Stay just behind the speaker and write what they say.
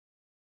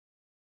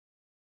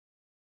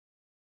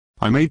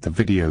I made the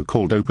video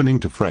called Opening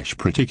to Fresh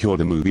Pretty Cure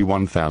the movie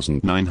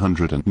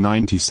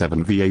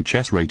 1997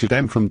 VHS rated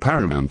M from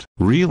Paramount.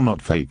 Real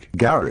not fake.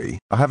 Garry,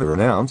 I have an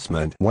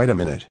announcement. Wait a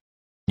minute.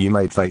 You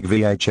made fake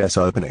VHS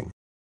opening.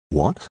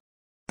 What?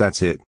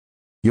 That's it.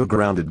 You're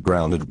grounded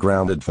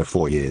for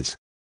 4 years.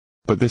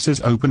 But this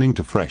is Opening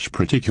to Fresh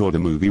Pretty Cure the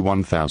movie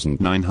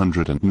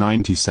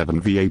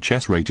 1997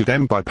 VHS rated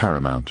M by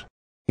Paramount.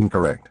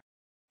 Incorrect.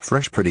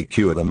 Fresh Pretty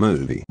Cure the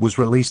movie was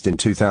released in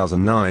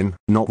 2009,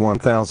 not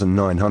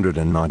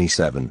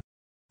 1997.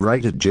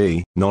 Rated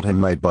G, not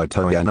M, made by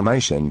Toei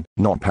Animation,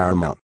 not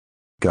Paramount.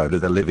 Go to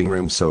the living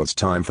room, so it's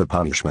time for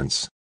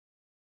punishments.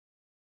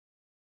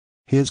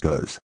 Here's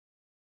goes.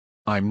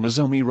 I'm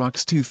Nozomi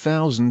Rocks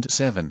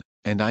 2007,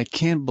 and I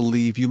can't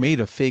believe you made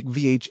a fake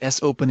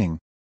VHS opening.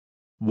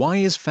 Why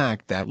is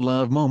fact that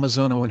Love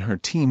Momozono and her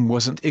team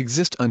wasn't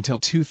exist until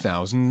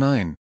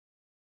 2009?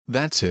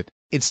 That's it,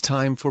 it's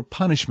time for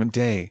punishment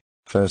day.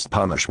 First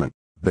punishment,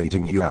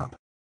 beating you up.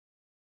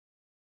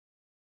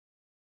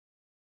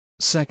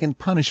 Second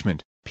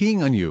punishment,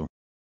 peeing on you.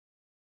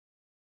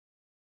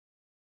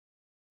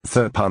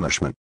 Third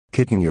punishment,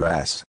 kicking your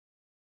ass.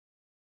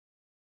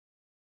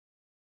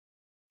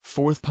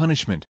 Fourth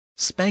punishment,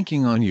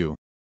 spanking on you.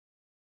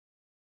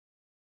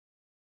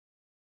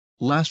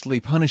 Lastly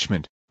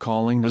punishment,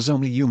 calling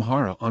Nozomi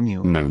Yumhara on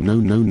you. No,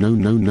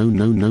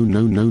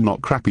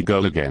 not crappy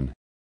girl again.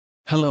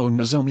 Hello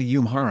Nozomi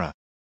Yumhara.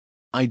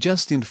 I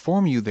just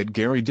inform you that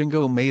Garry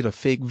Dingo made a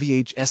fake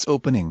VHS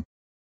opening.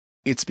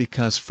 It's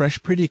because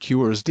Fresh Pretty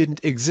Cures didn't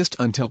exist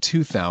until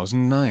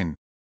 2009.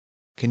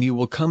 Can you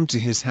will come to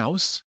his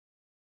house?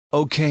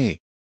 Okay.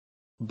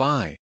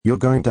 Bye. You're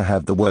going to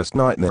have the worst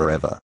nightmare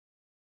ever.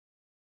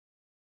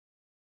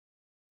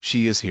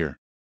 She is here.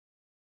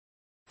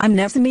 I'm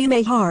Nozomi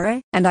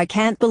Yumhara, and I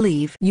can't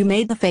believe you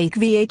made the fake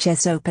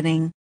VHS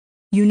opening.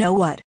 You know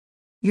what?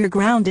 You're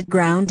grounded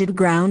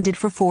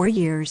for 4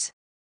 years.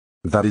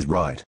 That is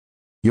right.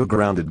 You're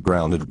grounded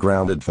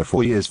for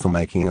 4 years for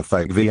making a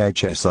fake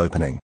VHS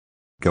opening.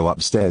 Go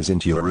upstairs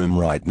into your room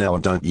right now,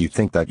 and don't you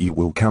think that you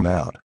will come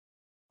out.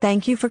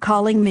 Thank you for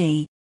calling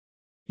me.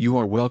 You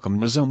are welcome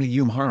Nozomi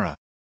Yumhara.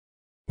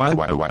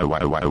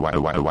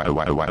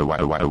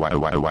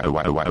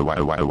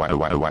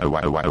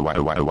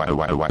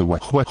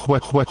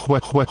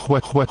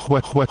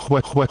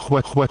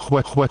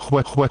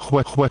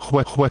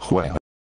 Well.